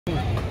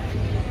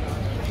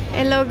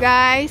Hello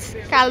guys,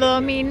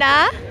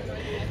 Kalomina.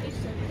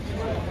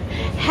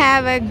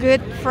 Have a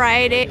good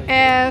Friday,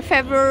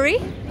 February.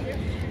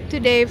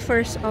 Today,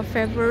 1st of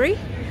February.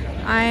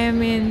 I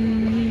am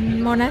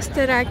in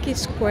Monasteraki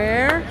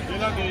Square.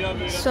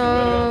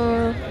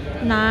 So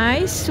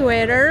nice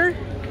weather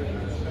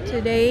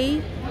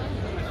today.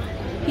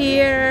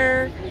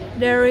 Here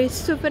there is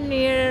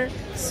souvenir,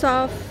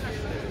 soft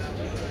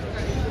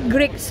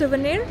Greek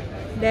souvenir.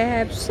 They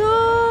have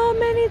so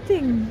many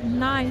things,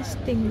 nice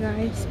thing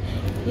guys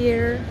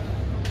here.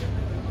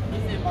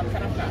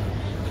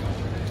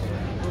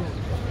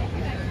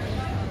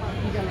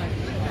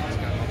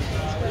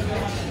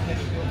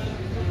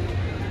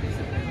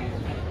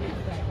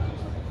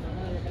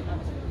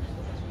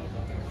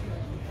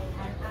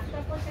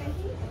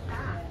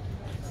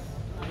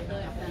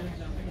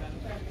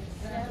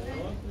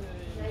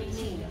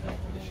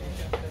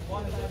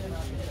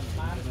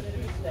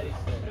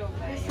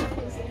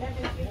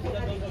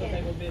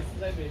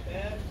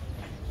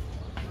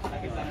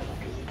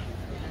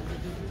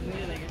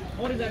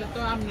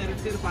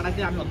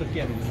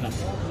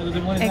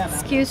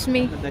 Excuse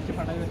me.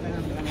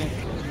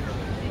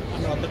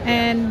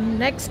 And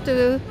next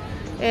to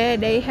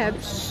they have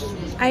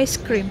ice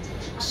cream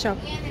shop.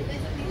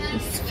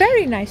 It's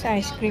very nice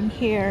ice cream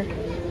here.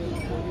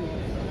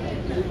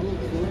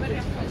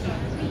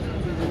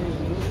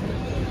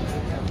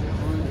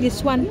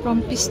 This one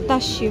from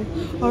pistachio,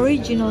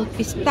 original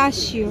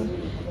pistachio,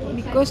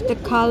 because the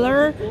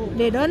color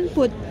they don't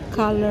put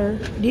color.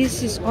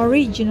 This is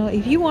original.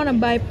 If you want to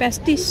buy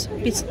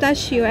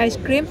pistachio ice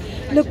cream,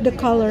 look the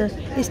color.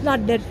 It's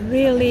not that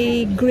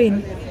really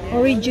green.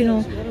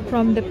 Original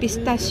from the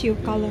pistachio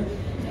color.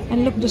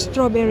 And look the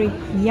strawberry.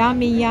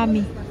 Yummy,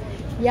 yummy,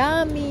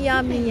 yummy,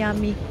 yummy,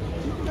 yummy.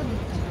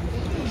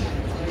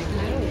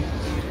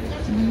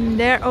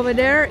 There, over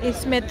there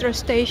is metro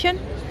station,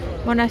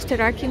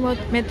 Monasteraki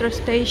metro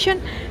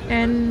station,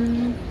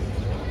 and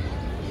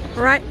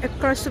right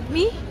across of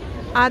me,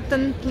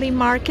 Athens Plaka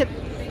market.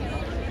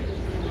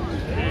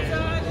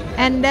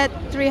 And that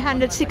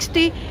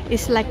 360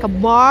 is like a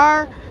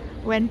bar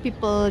when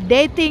people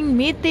dating,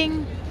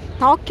 meeting,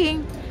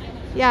 talking.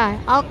 Yeah,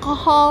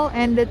 alcohol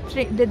and the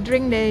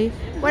drink they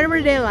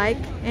whatever they like.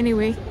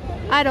 Anyway,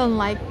 I don't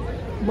like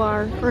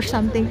bar or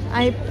something.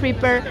 I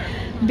prefer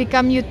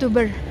become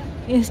YouTuber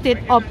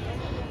instead of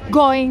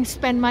going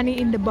spend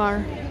money in the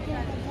bar.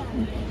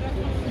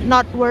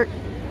 Not worth.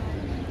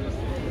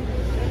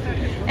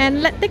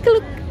 And let's take a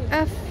look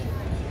at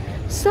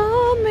so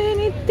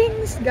many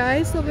things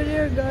guys over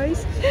there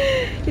guys.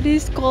 It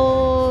is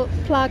called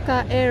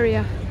Plaka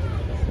area.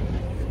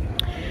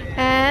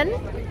 And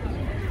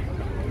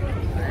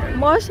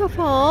most of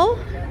all,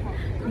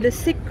 the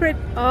secret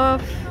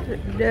of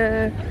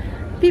the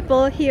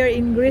people here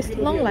in Greece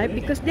long life,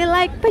 because they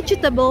like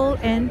vegetable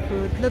and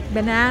fruit. Look,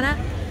 banana.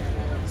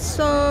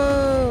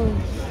 So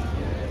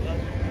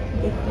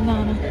good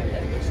banana.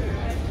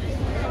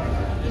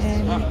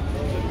 And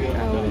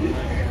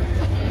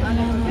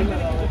banana.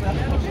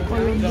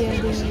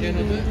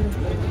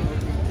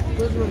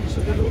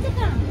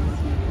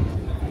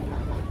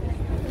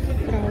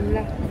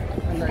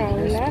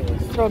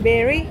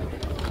 Strawberry.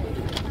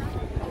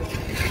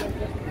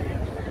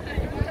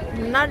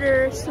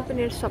 Another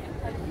souvenir shop.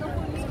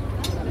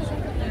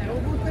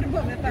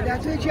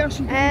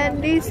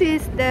 And this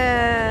is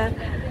the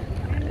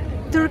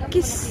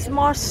Turkish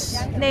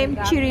mosque named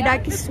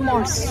Chiridakis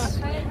Mosque.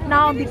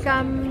 Now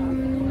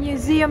become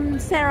museum,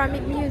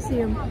 ceramic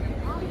museum.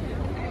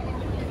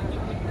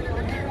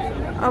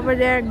 Over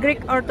there,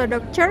 Greek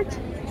Orthodox Church,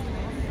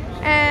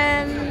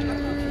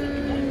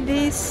 and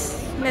this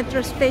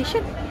metro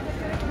station.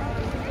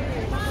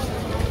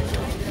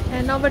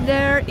 And over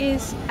there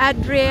is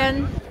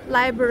Adrian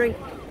Library.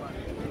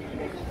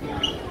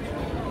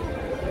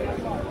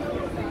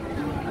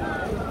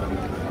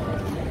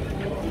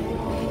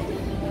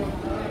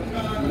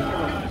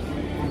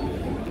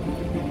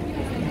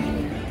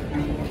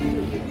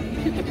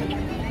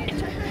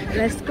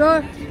 Let's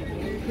go.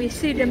 We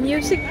see the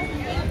music.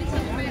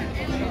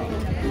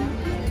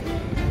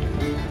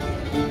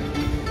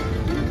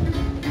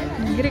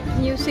 Greek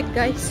music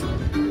guys.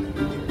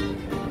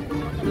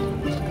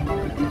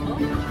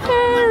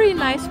 Very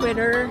nice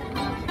weather.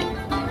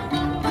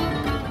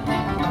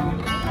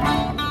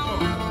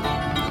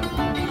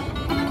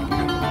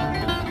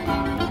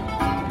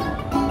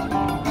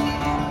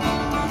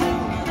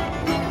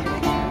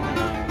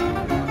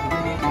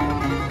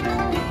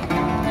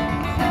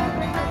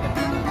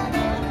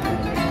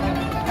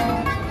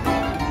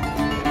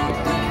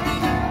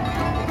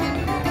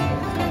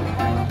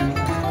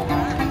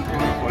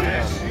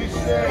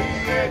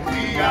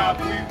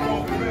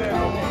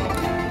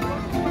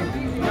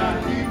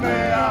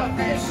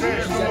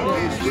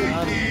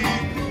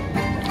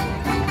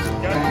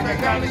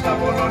 κάνεις τα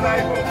μπορώ να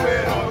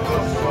υποφέρω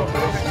τόσο.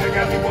 Πρόσεξε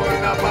γιατί μπορεί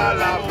να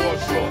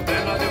παλαβώσω.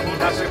 Δεν αντέχω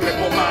να σε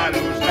βλέπω μ'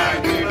 άλλους να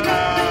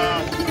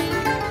γυρνάς.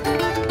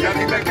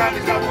 Γιατί με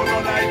κάνεις να μπορώ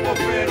να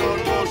υποφέρω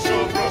τόσο.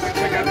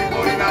 Πρόσεξε γιατί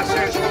μπορεί να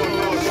σε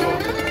σκοτώσω.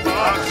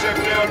 Άφησε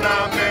πλέον να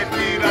με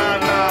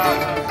τυραννάς.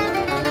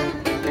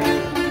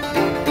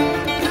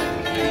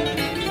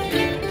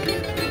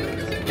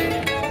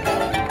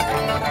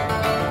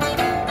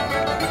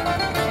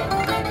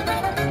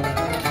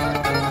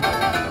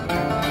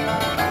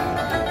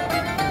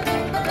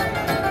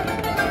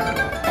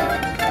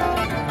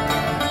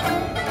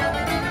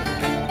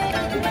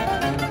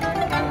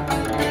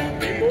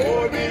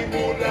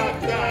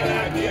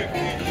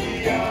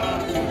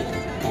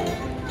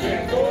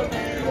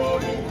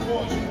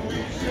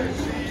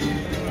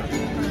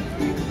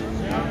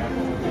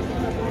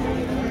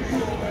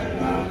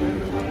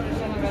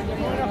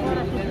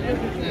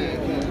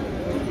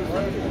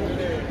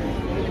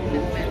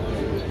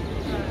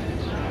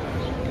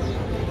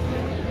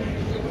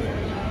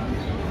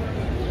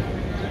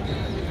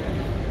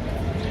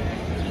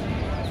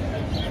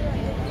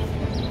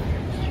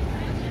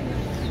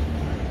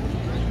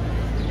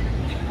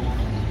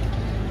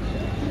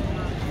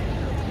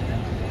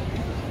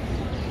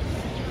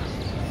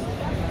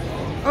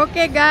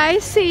 Okay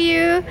guys, see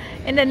you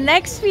in the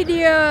next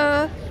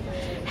video.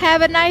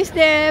 Have a nice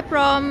day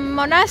from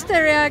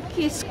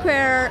Monasteraki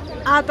Square,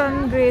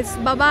 Athens, Greece.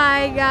 Bye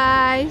bye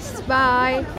guys. Bye.